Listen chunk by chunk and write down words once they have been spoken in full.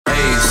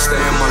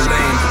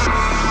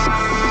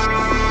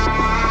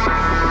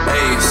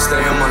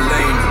stay in my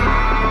lane.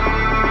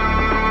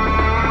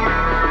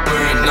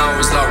 Now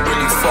it's like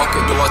really fuck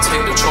it. Do I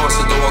take the chance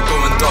or do I go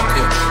and duck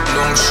it?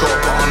 Long shot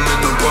but I'm in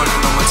the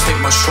running. I'ma take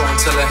my shot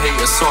until I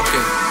hate a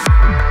socket.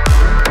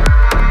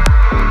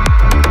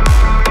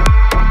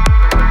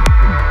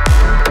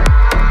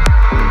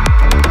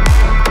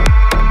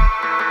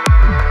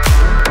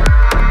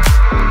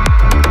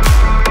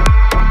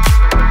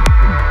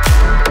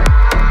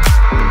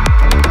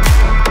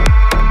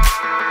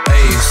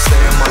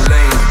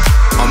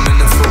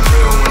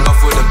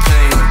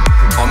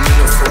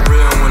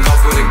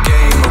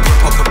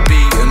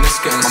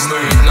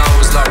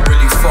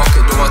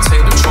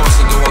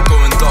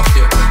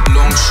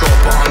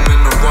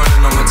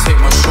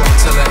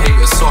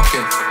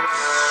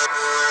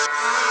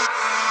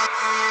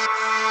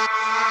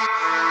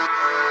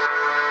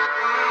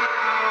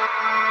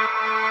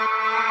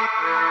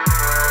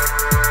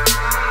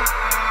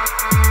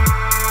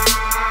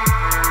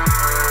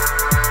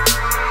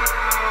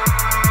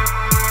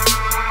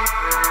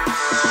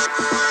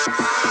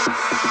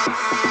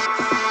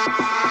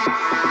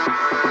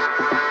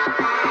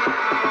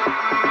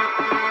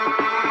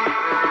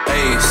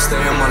 Stay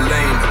in my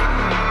lane.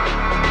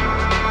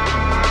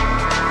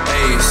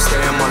 Hey,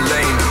 stay in my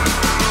lane.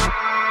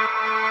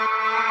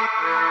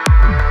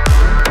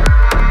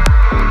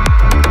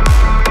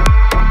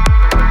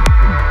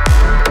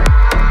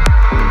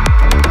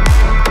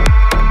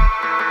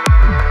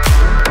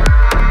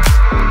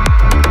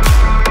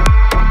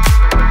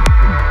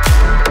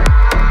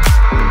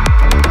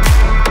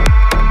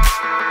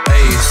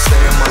 Hey,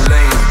 stay in my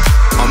lane.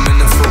 I'm in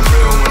it for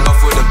real, in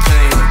love with the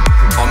pain.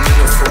 I'm in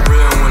it for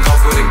real, in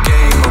love with the game.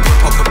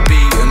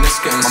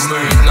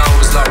 Now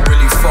it's like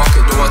really fuck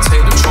it. Do I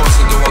take the chance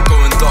or do I go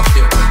and duck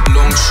it?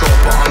 Long shot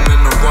but I'm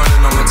in the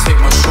running. I'ma take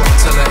my shot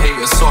until I hate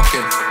a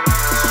socket.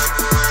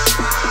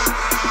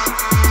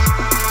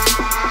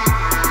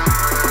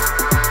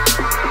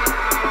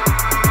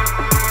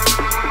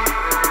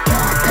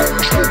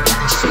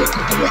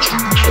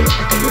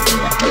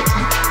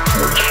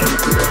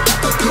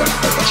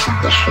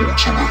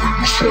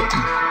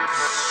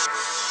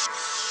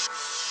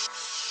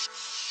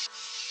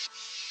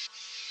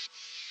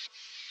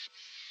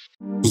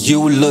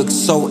 You look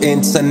so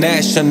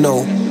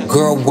international.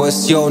 Girl,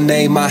 what's your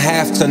name? I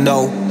have to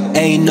know.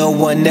 Ain't no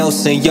one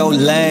else in your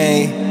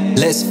lane.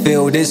 Let's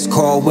fill this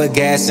car with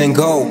gas and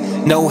go.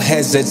 No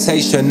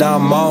hesitation,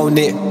 I'm on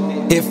it.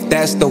 If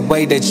that's the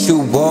way that you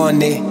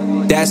want it,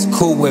 that's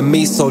cool with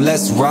me, so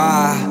let's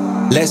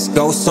ride. Let's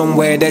go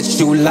somewhere that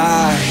you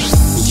like.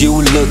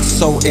 You look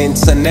so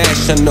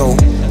international.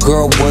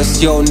 Girl,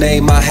 what's your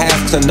name? I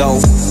have to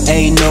know.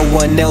 Ain't no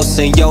one else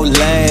in your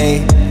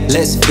lane.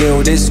 Let's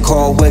fill this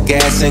car with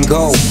gas and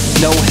go.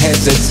 No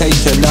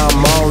hesitation,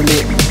 I'm on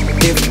it.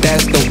 If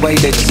that's the way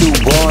that you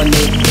want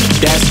it,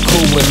 that's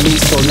cool with me,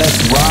 so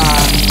let's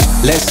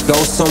ride. Let's go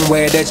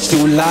somewhere that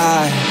you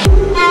like.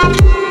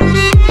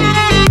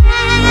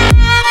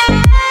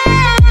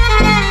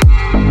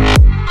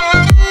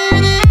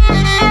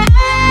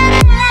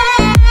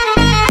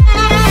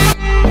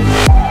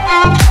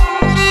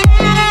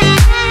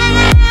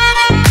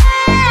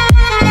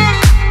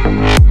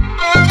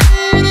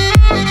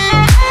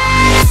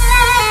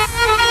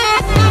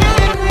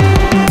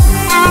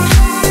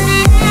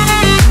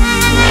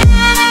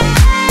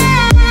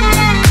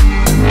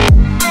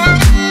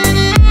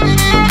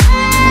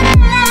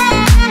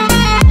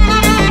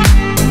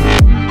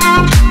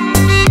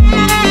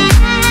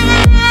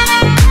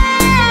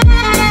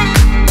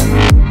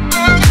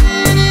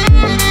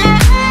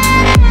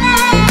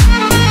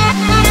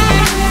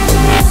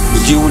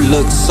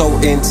 So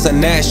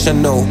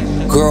international.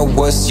 Girl,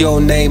 what's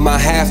your name? I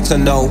have to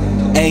know.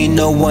 Ain't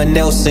no one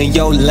else in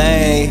your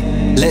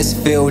lane. Let's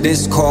fill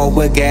this car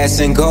with gas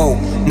and go.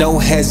 No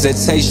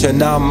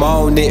hesitation, I'm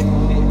on it.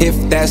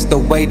 If that's the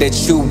way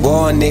that you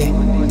want it,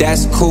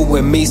 that's cool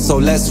with me, so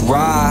let's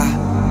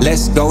ride.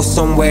 Let's go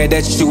somewhere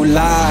that you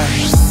like.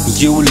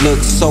 You look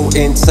so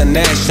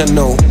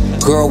international.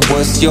 Girl,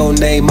 what's your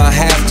name? I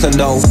have to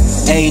know.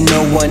 Ain't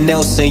no one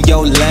else in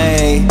your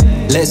lane.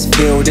 Let's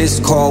fill this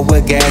car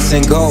with gas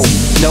and go.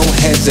 No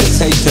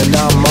hesitation,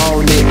 I'm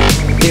on it.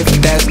 If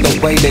that's the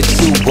way that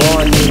you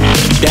want it,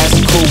 that's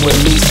cool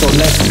with me, so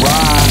let's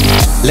ride.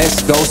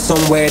 Let's go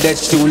somewhere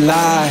that you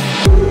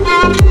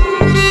like.